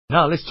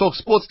Now, let's talk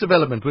sports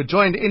development. We're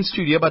joined in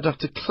studio by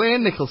Dr. Claire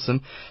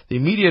Nicholson, the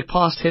immediate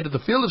past head of the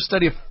field of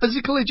study of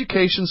physical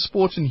education,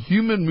 sport and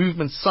human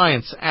movement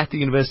science at the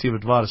University of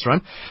Witwatersrand.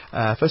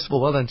 First of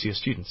all, well done to your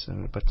students,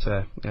 but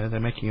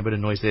they're making a bit of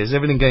noise there. Is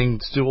everything going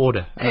to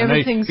order?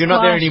 Everything's You're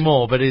not there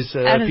anymore, but is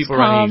people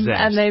writing exams?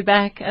 And they're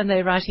back and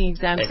they're writing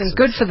exams. Excellent. And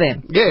good for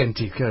them. Yeah,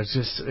 indeed.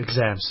 Just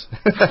exams.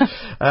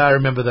 I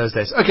remember those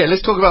days. Okay,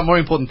 let's talk about more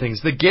important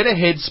things. The Get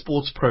Ahead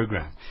Sports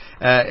Program.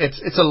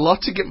 It's a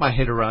lot to get my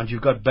head around.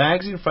 You've got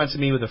bags in front of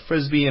me with a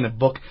frisbee and a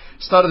book.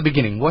 Start at the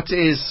beginning. What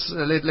is,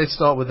 let's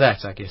start with that,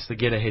 I guess, the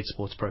Get Ahead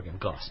Sports Program.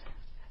 GASP.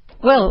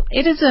 Well,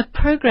 it is a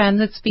program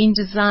that's been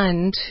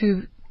designed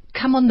to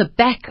come on the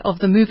back of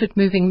the Move It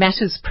Moving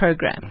Matters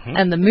program. Mm-hmm.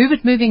 And the Move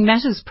It Moving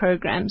Matters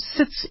program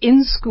sits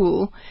in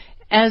school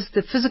as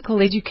the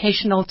physical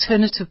education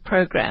alternative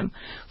program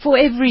for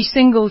every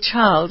single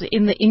child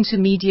in the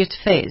intermediate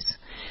phase.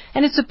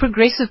 And it's a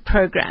progressive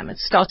program. It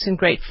starts in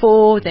grade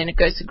 4, then it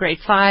goes to grade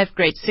 5,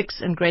 grade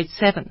 6, and grade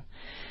 7.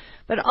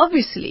 But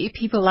obviously,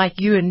 people like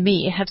you and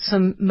me have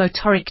some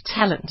motoric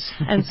talent.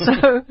 And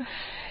so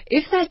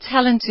if that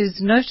talent is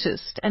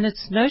noticed, and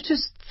it's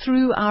noticed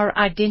through our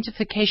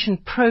identification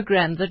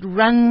program that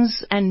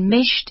runs and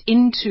meshed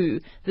into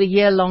the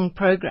year-long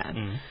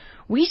program,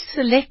 we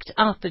select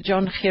out the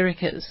Jon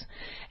Gerickes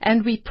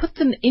and we put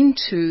them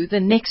into the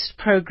next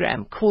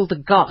program called the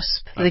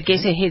GASP, the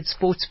Get Ahead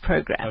Sports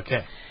Program.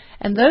 Okay.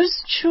 And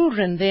those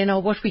children then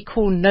are what we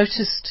call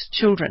noticed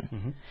children.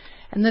 Mm-hmm.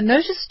 And the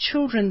noticed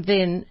children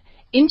then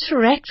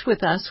interact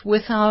with us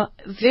with our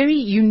very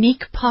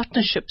unique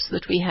partnerships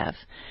that we have.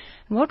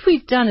 And what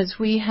we've done is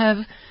we have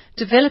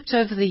developed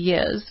over the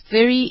years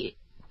very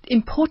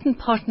important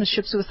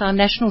partnerships with our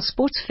national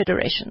sports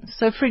federations.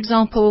 So, for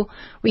example,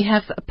 we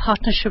have a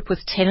partnership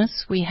with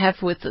tennis. We have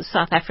with the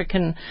South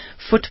African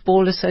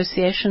Football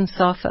Association,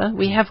 SAFA.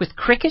 We have with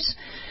cricket.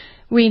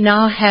 We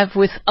now have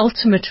with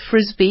Ultimate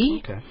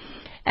Frisbee. Okay.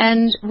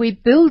 And we're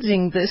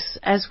building this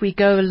as we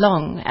go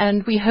along.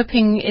 And we're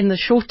hoping in the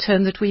short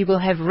term that we will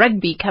have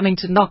rugby coming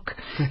to knock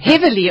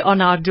heavily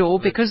on our door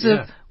because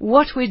of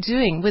what we're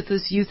doing with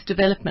this youth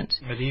development.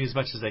 They need as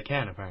much as they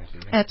can, apparently.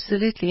 Yeah.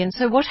 Absolutely. And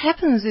so what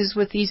happens is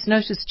with these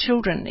noticed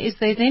children is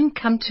they then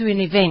come to an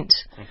event.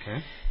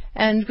 Okay.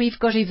 And we've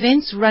got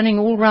events running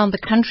all around the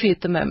country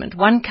at the moment.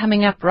 One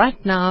coming up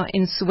right now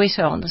in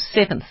Soweto on the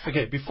 7th.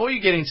 Okay, before you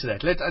get into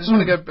that, I just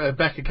want to go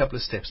back a couple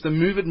of steps. The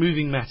Move It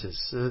Moving Matters.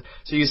 So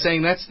you're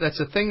saying that's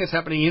a thing that's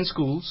happening in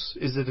schools.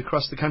 Is it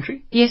across the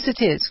country? Yes, it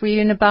is.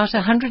 We're in about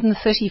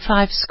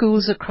 135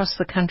 schools across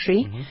the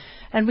country. Mm-hmm.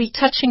 And we're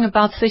touching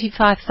about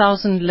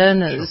 35,000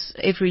 learners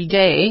every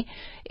day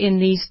in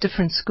these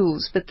different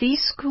schools. But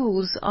these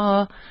schools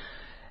are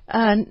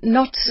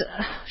not,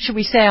 should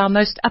we say, our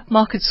most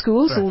upmarket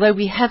schools, although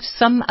we have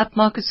some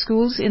upmarket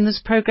schools in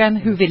this program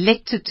who've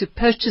elected to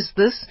purchase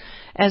this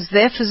as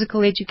their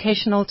physical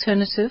education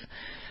alternative.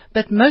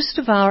 But most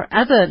of our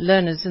other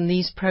learners in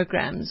these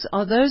programs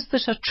are those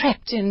that are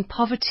trapped in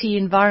poverty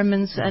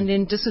environments and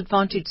in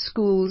disadvantaged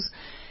schools.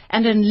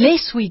 And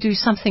unless we do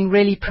something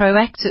really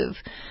proactive,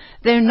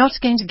 they're not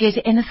going to get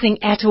anything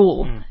at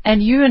all.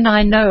 And you and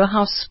I know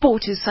how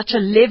sport is such a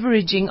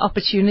leveraging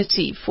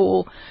opportunity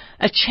for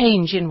a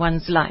change in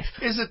one's life.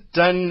 Is it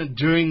done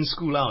during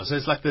school hours? So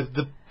it's like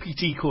the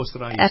PT course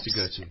that I used to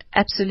go to.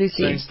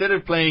 Absolutely. So instead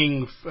of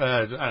playing,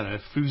 I don't know,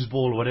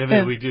 foosball or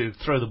whatever we do,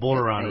 throw the ball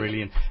around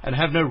really and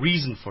have no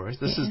reason for it.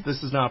 This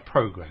is now a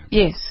program.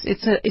 Yes,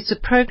 it's a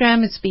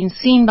program. It's been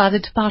seen by the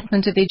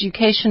Department of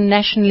Education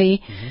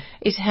nationally. Mm-hmm.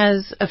 It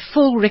has a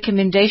full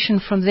recommendation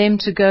from them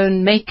to go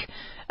and make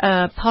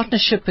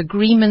partnership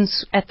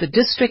agreements at the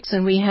districts,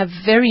 and we have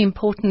very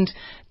important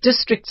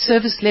district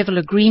service level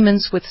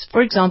agreements with,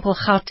 for example,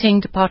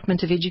 Gauteng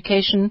Department of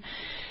Education.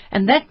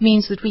 And that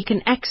means that we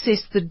can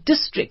access the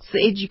districts,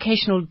 the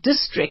educational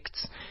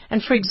districts.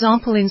 And for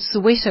example, in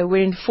Soweto,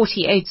 we're in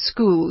 48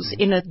 schools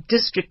in a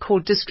district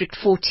called District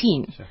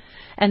 14. Sure.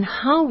 And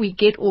how we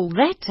get all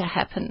that to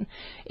happen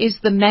is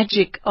the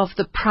magic of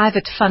the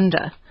private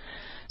funder.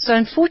 So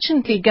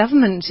unfortunately,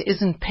 government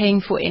isn't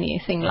paying for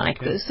anything like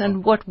this.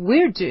 And what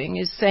we're doing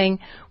is saying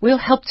we'll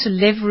help to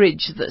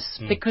leverage this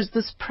because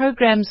this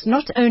program's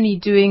not only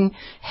doing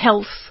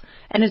health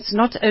and it's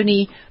not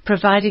only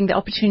providing the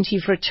opportunity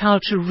for a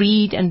child to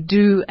read and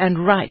do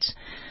and write,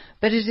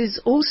 but it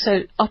is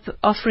also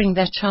offering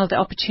that child the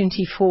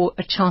opportunity for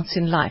a chance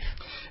in life.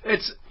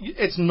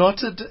 It's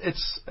not and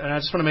I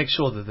just want to make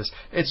sure that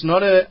it's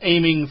not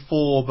aiming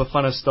for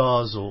Bafana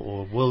stars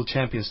or world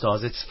champion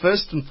stars. It's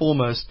first and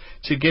foremost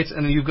to get,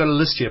 and you've got a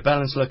list here: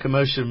 balance,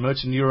 locomotion,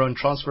 motor neuron,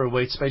 transfer of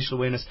weight, spatial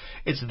awareness.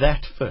 It's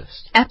that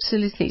first.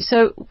 Absolutely.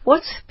 So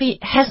what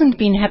hasn't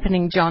been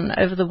happening, John,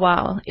 over the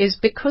while is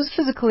because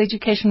physical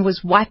education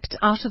was wiped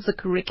out of the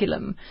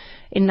curriculum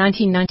in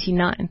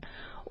 1999.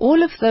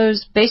 All of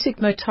those basic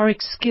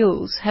motoric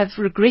skills have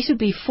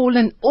regrettably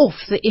fallen off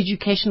the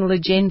educational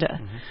agenda.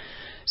 Mm-hmm.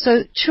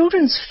 So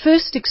children's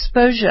first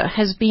exposure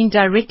has been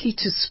directly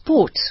to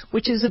sport,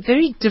 which is a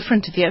very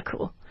different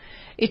vehicle.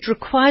 it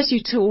requires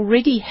you to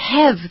already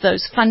have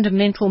those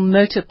fundamental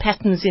motor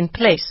patterns in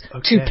place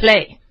to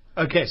play.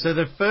 Okay, so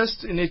the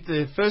first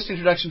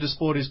introduction to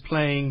sport is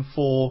playing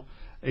football,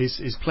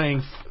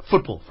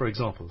 for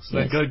example. So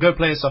Yes. go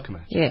play a soccer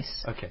match.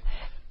 Yes. Okay.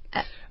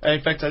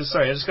 In fact, I'm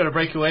sorry, I just got to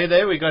break away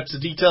there. We got the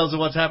details of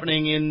what's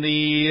happening in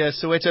the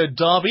Soweto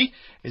Derby.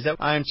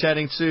 I'm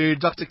chatting to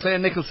Dr. Claire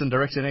Nicholson,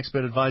 Director and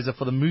Expert Advisor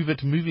for the Move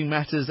It, Moving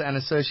Matters and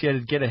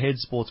Associated Get Ahead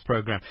Sports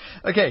Program.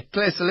 Okay,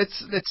 Claire, so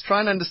let's try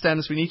and understand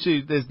this.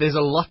 There's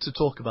a lot to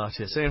talk about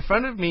here. So in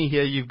front of me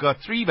here, you've got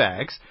 3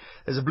 bags.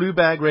 There's a blue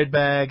bag, red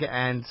bag,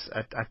 and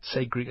I'd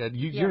say green.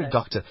 You're a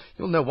doctor.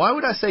 You'll know. Why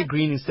would I say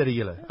green instead of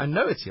yellow? I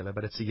know it's yellow,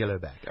 but it's a yellow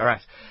bag. All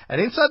right.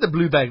 And inside the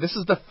blue bag, this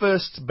is the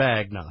first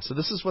bag now. So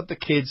this is what the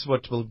kids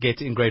will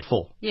get in grade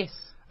 4. Yes.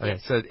 Okay,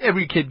 yes. so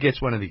every kid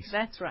gets one of these.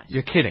 That's right.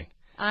 You're kidding.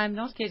 I'm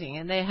not kidding.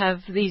 And they have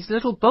these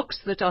little books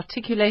that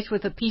articulate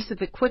with a piece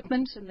of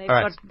equipment, and they've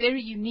got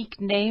very unique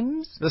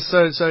names.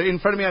 So in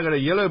front of me, I've got a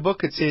yellow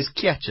book. It says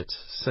catch it.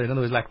 So in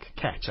other words, like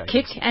catch, I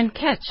Kick guess. and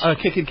catch. Oh,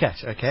 kick and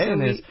catch. Okay. So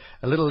and there's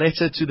a little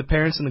letter to the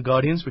parents and the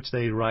guardians, which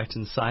they write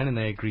and sign and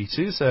they agree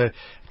to. So it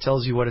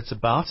tells you what it's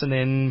about. And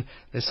then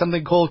there's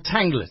something called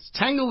tangle it.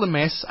 Tangle the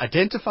mess,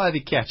 identify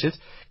the catch it,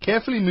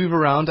 carefully move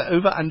around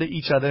over under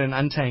each other and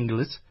untangle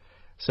it.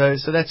 So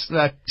that's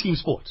like team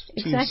sport,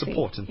 team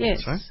support and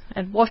things, right?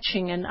 And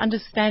watching and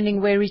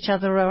understanding where each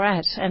other are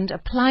at and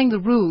applying the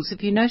rules.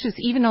 If you notice,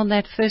 even on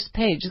that first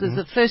page, there's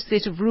the first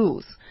set of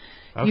rules.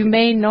 Okay. You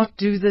may not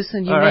do this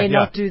and you may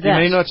not do that. You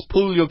may not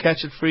pull your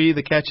catch it free.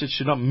 The catch it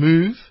should not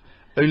move.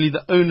 Only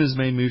the owners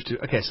may move to.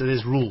 Okay, so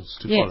there's rules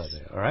to follow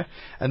there, all right?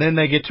 And then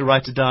they get to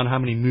write it down how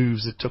many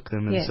moves it took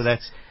them, and so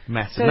that's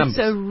maths and numbers.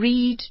 So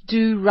read,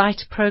 do,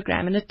 write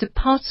program, and it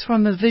departs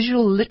from a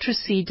visual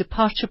literacy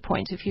departure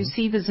point. If you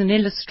see, there's an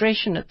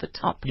illustration at the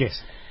top.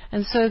 Yes.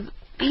 And so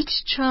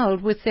each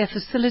child with their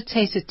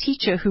facilitator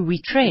teacher who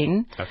we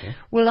train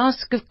will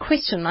ask a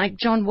question like,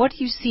 John, what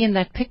do you see in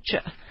that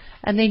picture?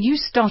 And then you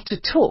start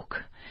to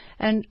talk.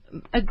 And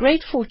a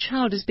grade 4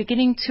 child is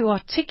beginning to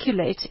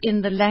articulate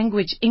in the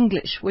language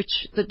English,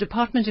 which the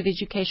Department of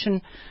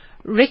Education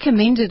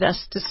recommended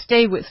us to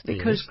stay with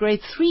because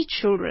grade 3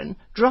 children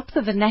drop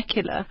the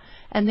vernacular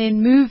and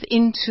then move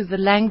into the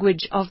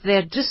language of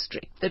their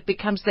district that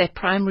becomes their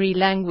primary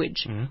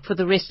language for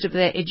the rest of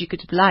their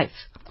educative life.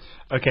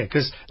 Okay,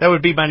 because that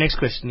would be my next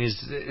question is,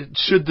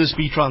 should this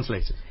be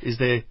translated? Is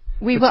there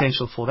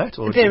potential for that?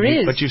 Or there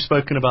is. But you've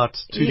spoken about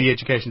to the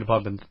Education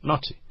Department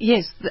not to.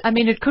 Yes. I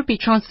mean, it could be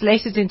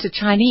translated into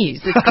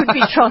Chinese. It could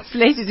be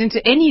translated into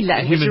any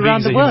language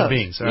around the world. Human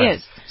beings, right.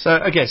 Yes.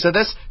 So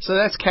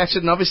that's catch it,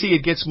 and obviously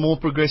it gets more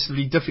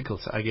progressively difficult,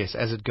 I guess,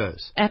 as it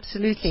goes.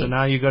 Absolutely. So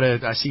now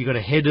I see you've got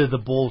to header the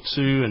ball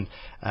too, and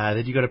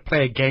then you've got to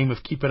play a game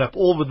of keep it up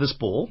all with this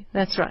ball.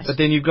 That's right. But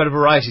then you've got a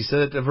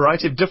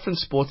variety of different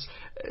sports.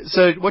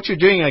 So what you're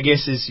doing, I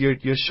guess, is you're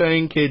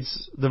showing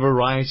kids the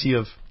variety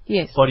of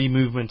body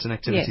movement and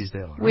activities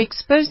there are. Right? We're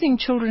exposing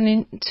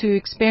children to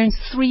experience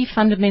 3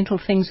 fundamental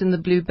things in the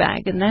blue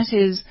bag, and that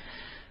is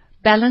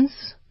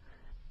balance,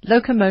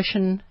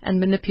 locomotion, and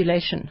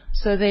manipulation.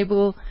 So they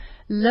will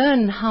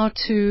learn how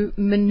to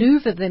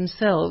maneuver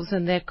themselves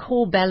and their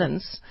core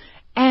balance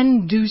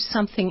and do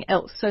something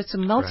else. So it's a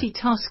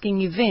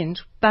multitasking event,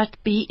 but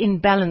be in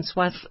balance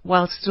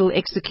while still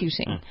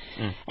executing.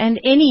 And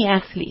any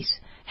athlete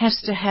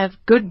has to have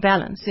good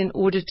balance in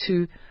order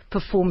to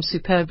perform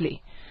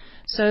superbly.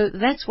 So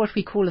that's what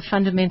we call a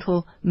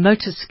fundamental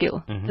motor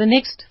skill. The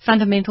next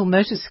fundamental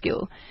motor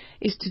skill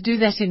is to do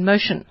that in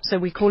motion. So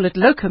we call it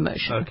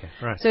locomotion. Okay,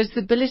 right. So it's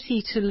the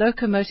ability to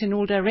locomote in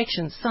all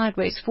directions,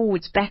 sideways,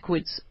 forwards,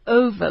 backwards,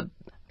 over,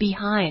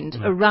 behind,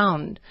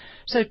 around.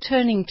 So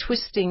turning,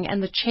 twisting,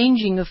 and the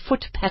changing of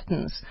foot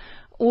patterns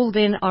all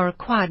then are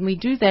acquired. And we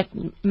do that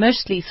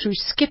mostly through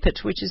skip it,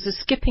 which is a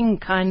skipping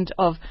kind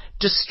of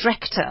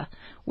distractor,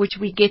 which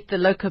we get the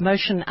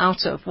locomotion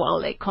out of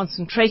while they're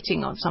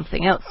concentrating on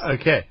something else.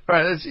 Okay,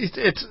 right.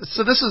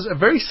 So this is a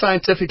very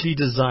scientifically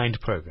designed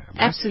program.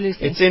 Right?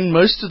 Absolutely. It's in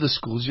most of the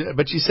schools,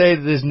 but you say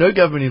there's no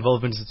government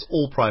involvement, it's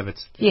all private.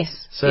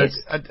 Yes. So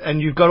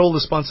and you've got all the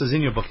sponsors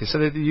in your book here, so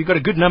you've got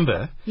a good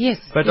number. Yes.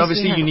 But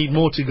obviously you need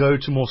more to go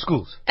to more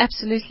schools.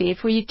 Absolutely.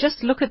 If we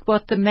just look at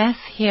what the math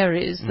here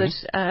is,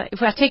 that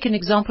if I take an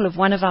example of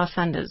one of our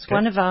funders,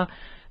 one of our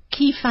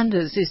key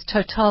funders is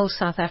Total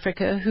South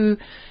Africa, who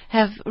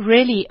have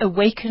really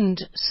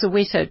awakened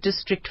Soweto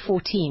District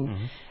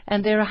 14.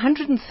 And there are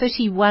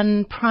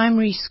 131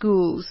 primary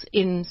schools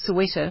in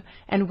Soweto,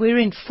 and we're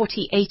in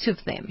 48 of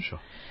them.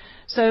 Sure.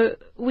 So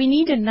we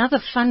need another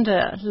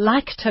funder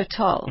like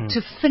Total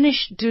to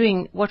finish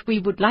doing what we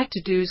would like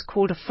to do is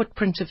called a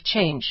footprint of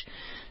change.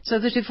 So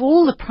that if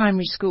all the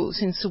primary schools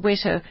in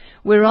Soweto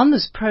were on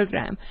this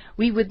program,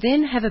 we would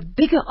then have a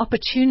bigger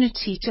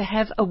opportunity to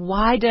have a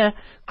wider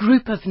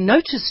group of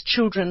noticed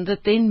children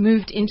that then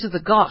moved into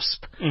the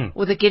GOSP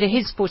or the Get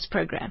Ahead Sports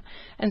program.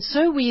 And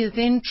so we are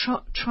then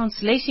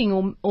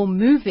translating or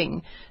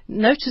moving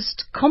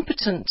noticed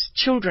competent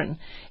children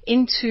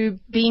into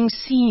being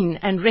seen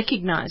and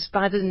recognized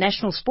by the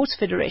national sports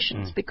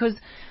federations because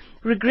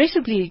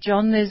regrettably,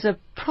 John, there's a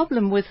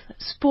problem with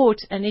sport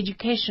and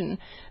education.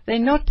 They're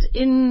not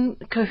in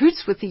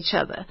cahoots with each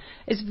other.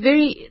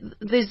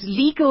 There's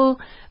legal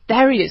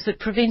barriers that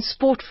prevent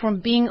sport from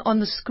being on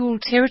the school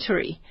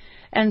territory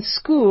and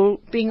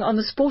school being on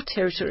the sport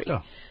territory.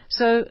 Oh.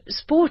 So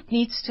sport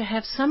needs to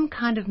have some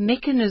kind of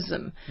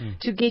mechanism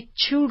to get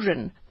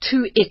children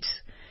to it.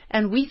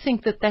 And we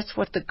think that that's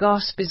what the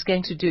GASP is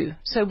going to do.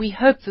 So we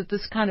hope that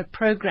this kind of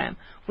program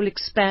will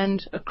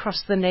expand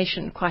across the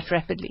nation quite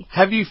rapidly.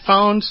 Have you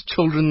found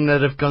children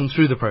that have gone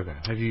through the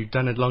program? Have you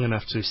done it long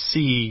enough to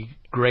see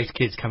great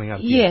kids coming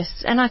out?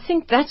 Yes, and I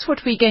think that's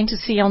what we're going to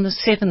see on the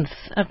 7th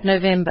of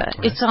November.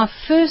 Right. It's our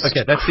first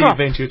Okay, that's crop,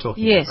 the event you're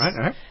talking yes, about, right?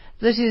 All right.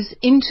 That is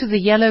into the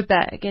yellow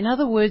bag. In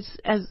other words,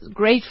 as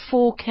grade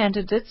 4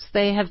 candidates,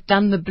 they have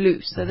done the blue.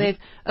 So they've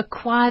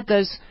acquired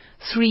those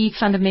 3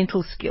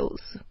 fundamental skills: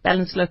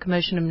 balance,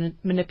 locomotion, and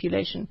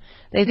manipulation.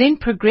 They then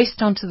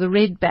progressed onto the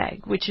red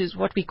bag, which is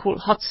what we call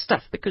hot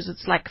stuff, because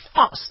it's like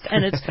fast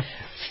and it's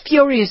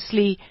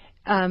furiously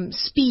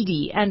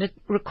speedy, and it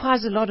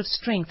requires a lot of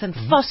strength and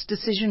fast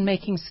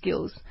decision-making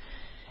skills.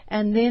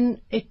 And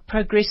then it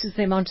progresses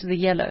them onto the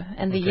yellow.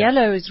 And the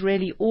yellow is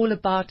really all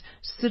about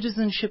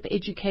citizenship,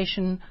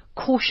 education,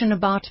 caution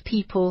about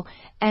people,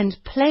 and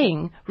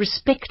playing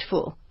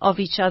respectful of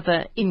each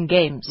other in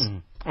games.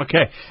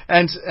 Okay.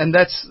 And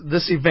that's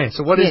this event.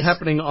 So what is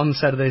happening on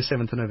Saturday,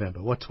 7th of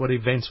November? What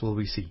events will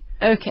we see?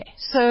 Okay.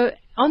 So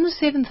on the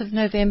 7th of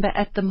November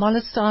at the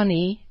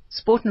Molisani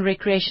Sport and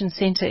Recreation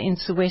Centre in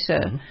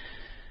Soweto,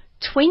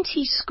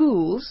 20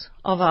 schools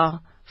of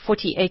our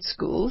 48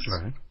 schools,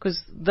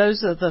 because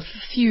those are the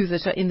few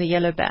that are in the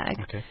yellow bag,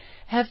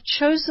 have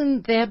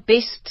chosen their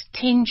best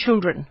 10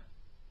 children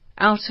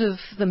out of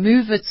the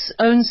Move It's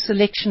own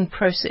selection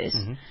process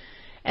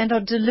and are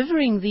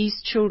delivering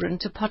these children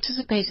to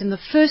participate in the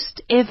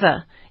first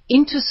ever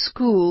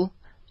inter-school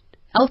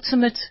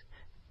ultimate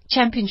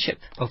championship.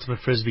 Ultimate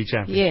Frisbee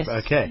Championship.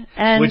 Yes. Okay.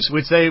 And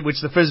which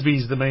the Frisbee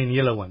is the main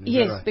yellow one. Is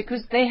that right?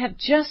 Because they have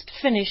just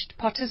finished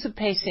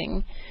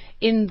participating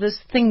in this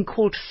thing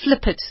called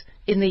Flip It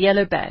in the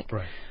yellow bag,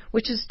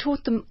 which has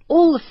taught them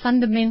all the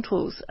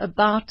fundamentals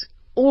about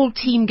all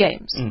team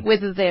games,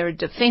 whether they're a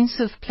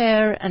defensive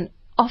player, an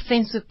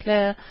offensive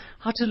player,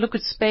 how to look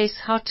at space,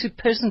 how to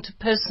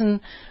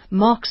person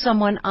mark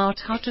someone out,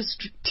 how to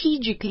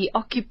strategically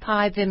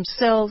occupy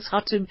themselves, how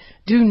to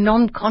do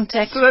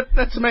non-contact. So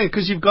that's amazing,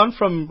 because you've gone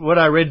from what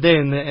I read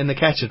there in the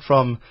Catch It,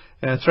 from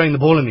throwing the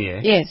ball in the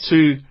air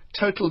to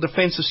total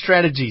defensive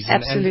strategies.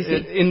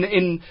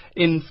 Absolutely.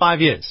 In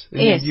 5 years.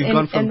 Yes, You've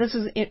gone from and this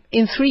is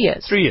in 3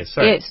 years. 3 years,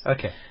 sorry. Yes.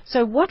 Okay.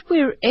 So what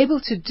we're able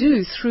to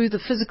do through the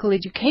physical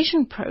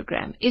education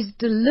program is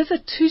deliver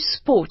to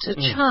sport a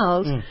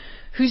child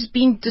who's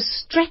been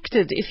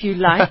distracted, if you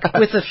like,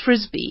 with a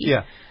Frisbee,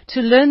 to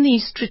learn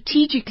these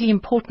strategically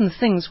important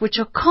things which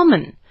are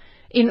common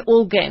in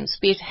all games,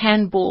 be it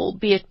handball,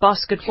 be it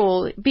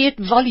basketball, be it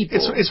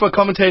volleyball. It's what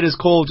commentators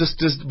call just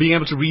being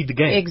able to read the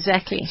game.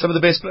 Exactly. Some of the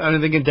best, I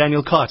think, in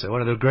Daniel Carter, one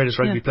of the greatest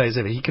rugby players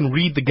ever, he can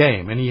read the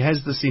game, and he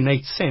has this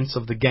innate sense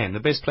of the game. The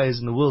best players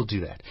in the world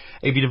do that.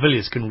 A.B. de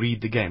Villiers can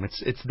read the game.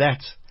 It's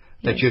that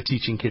you're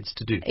teaching kids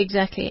to do.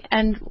 Exactly.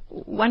 And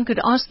one could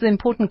ask the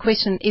important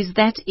question, is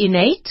that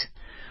innate?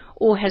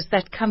 Or has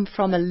that come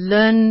from a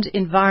learned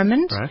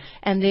environment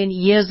and then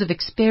years of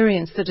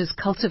experience that has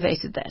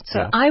cultivated that?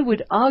 So I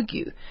would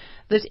argue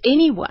that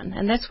anyone,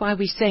 and that's why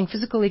we're saying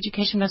physical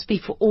education must be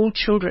for all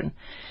children,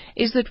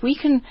 is that we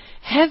can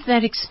have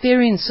that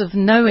experience of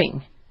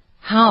knowing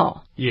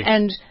how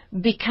and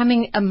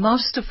becoming a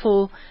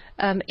masterful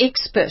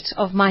expert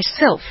of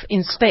myself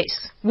in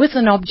space, with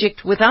an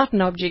object, without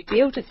an object,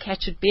 be able to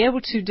catch it, be able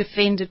to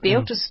defend it, be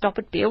able to stop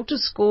it, be able to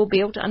score,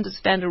 be able to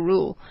understand a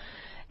rule.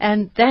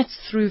 And that's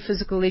through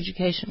physical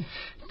education.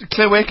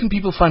 Claire, where can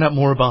people find out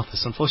more about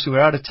this? Unfortunately,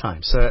 we're out of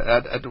time, so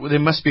there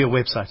must be a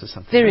website or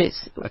something. There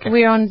is. Okay.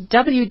 We're on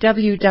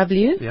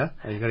www. Yeah,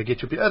 you got to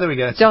get your. Oh, there we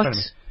go.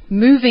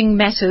 Moving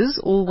Matters,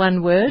 all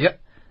one word.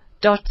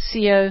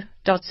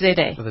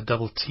 .co.za. With a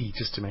double T,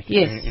 just to make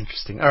it very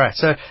interesting. All right,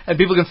 so and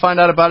people can find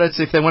out about it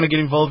if they want to get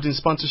involved in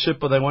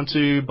sponsorship or they want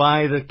to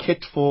buy the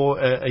kit for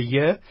a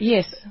year.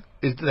 Yes.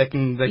 They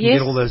can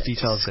get all those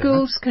details there.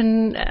 Schools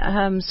can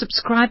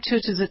subscribe to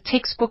it as a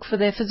textbook for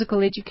their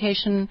physical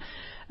education.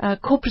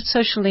 Corporate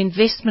social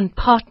investment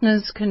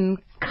partners can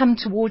come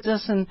towards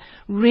us and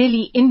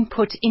really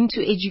input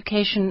into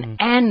education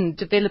and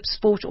develop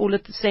sport all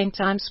at the same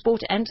time,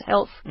 sport and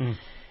health.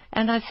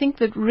 And I think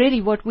that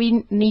really what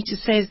we need to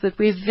say is that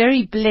we're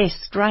very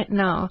blessed right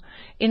now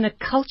in a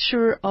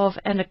culture of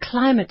and a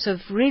climate of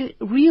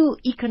real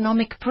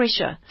economic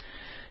pressure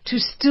to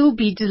still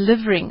be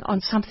delivering on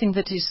something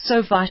that is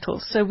so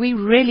vital. So we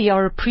really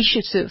are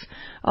appreciative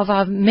of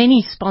our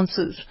many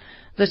sponsors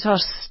that are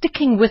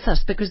sticking with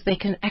us because they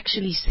can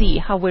actually see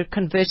how we're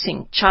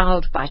converting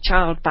child by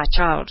child by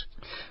child.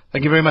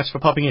 Thank you very much for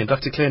popping in.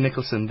 Dr. Claire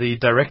Nicholson, the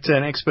Director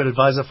and Expert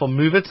Advisor for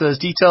Move It. Those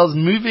details,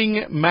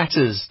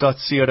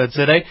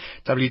 movingmatters.co.za,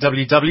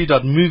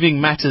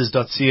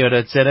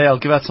 www.movingmatters.co.za. I'll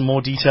give out some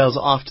more details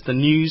after the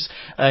news.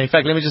 In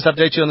fact, let me just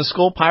update you on the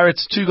score.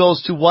 Pirates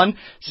 2-1,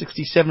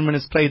 67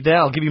 minutes played there.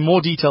 I'll give you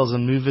more details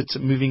on Move It,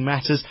 Moving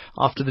Matters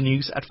after the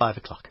news at 5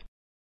 o'clock.